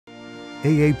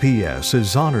AAPS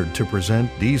is honored to present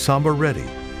D. Samba Reddy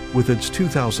with its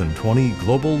 2020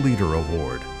 Global Leader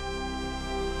Award.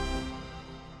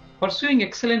 Pursuing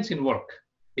excellence in work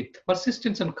with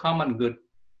persistence and common good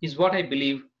is what I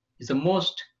believe is the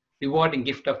most rewarding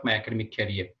gift of my academic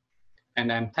career.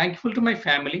 And I'm thankful to my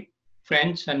family,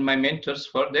 friends, and my mentors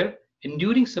for their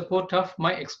enduring support of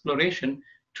my exploration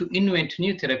to invent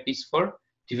new therapies for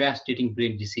devastating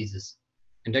brain diseases.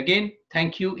 And again,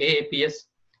 thank you, AAPS,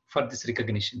 for this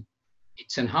recognition.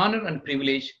 It's an honor and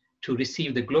privilege to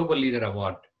receive the Global Leader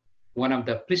Award, one of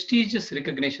the prestigious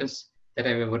recognitions that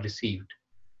I've ever received.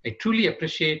 I truly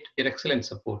appreciate your excellent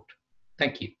support.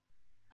 Thank you.